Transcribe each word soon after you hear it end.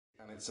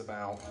It's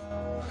about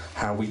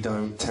how we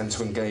don't tend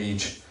to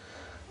engage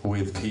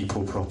with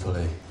people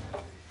properly.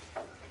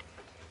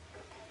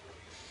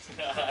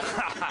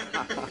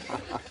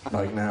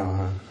 Like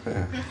now, huh?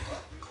 Yeah.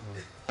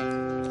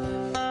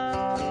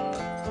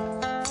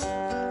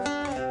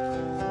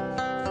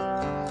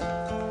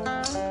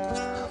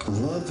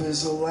 Love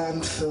is a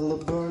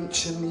landfill, a burnt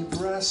chimney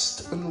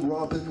breast, and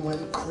Robin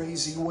went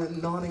crazy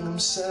when Nottingham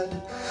said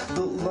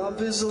that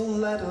love is a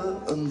letter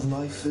and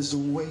life is a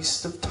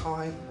waste of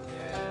time.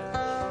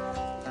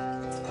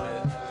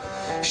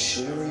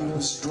 Sherry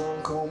was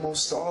drunk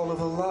almost all of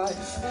her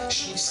life.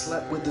 She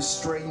slept with the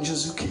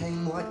strangers who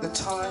came like the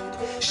tide.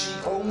 She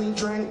only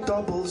drank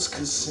doubles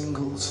 'cause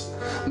singles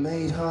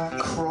made her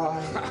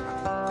cry.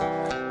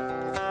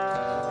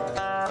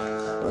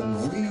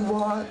 And we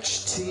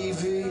watched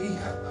TV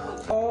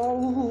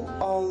all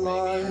our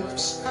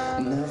lives,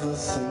 never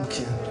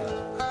thinking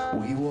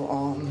we were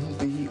on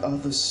the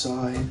other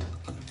side.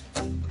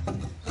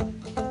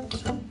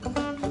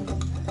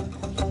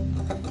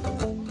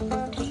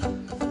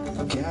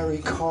 He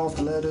carved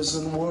letters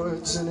and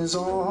words in his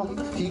arm.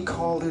 He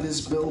called it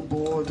his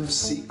billboard of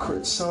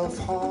secret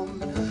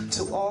self-harm.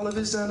 Till all of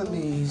his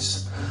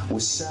enemies were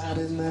sad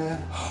in their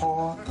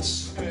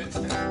hearts.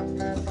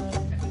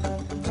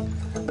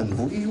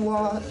 And we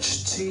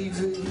watched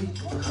TV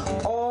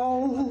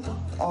all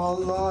our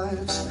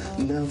lives,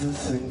 never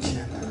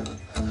thinking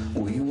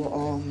we were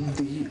on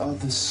the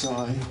other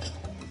side.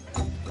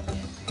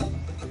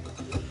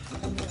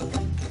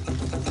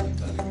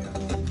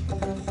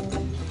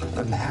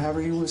 And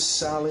Harry was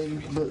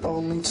Sally, but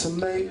only to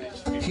mate.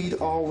 He'd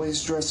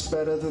always dress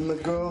better than the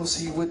girls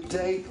he would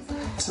date,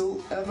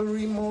 till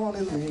every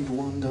morning they'd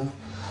wonder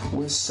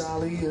where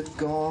Sally had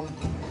gone.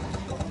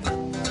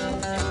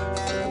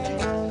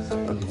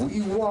 And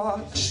we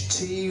watched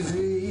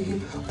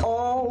TV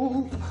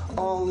all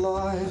our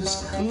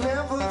lives,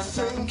 never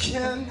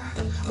thinking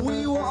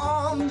we were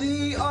on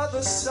the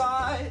other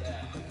side.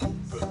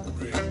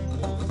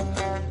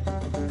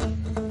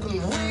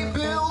 And we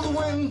build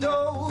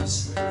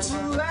windows to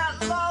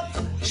let love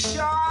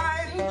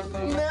shine,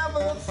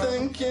 never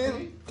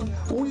thinking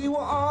we were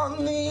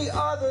on the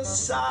other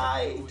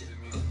side.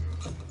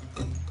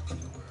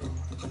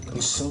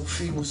 And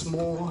Sophie was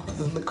more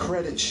than the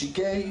credit she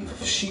gave.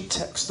 She'd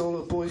text all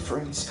her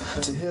boyfriends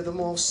to hear them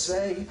all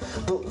say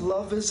that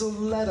love is a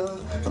letter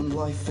and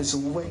life is a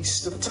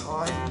waste of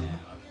time.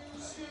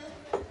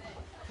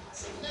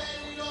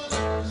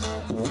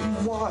 We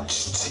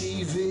watched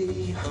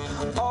TV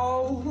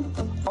all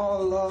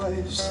our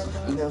lives,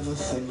 never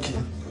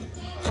thinking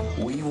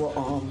we were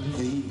on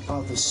the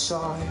other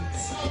side.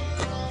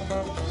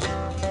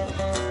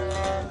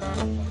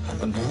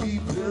 And we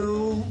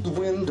build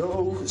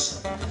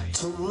windows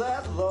to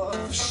let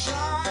love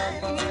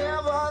shine,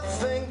 never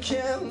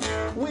thinking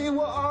we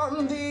were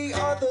on the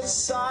other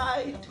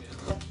side.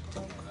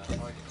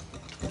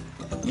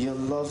 Your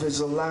love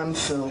is a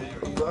landfill,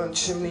 a burnt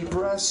chimney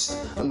breast,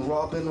 and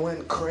Robin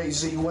went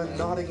crazy when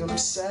Nottingham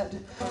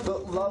said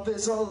that love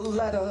is a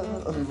letter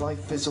and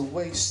life is a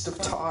waste of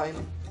time.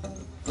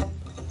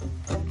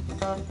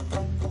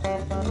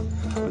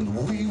 And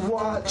we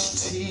watched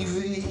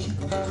TV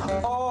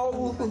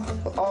all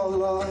our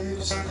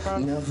lives,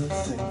 never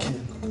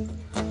thinking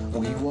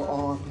we were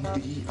on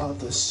the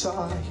other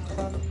side.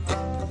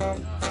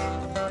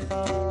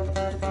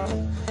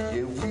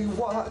 Yeah, we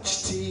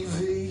watched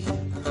TV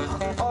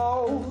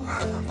all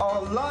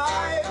our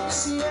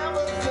lives,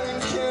 never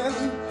thinking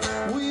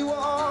we were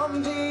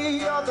on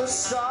the other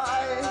side.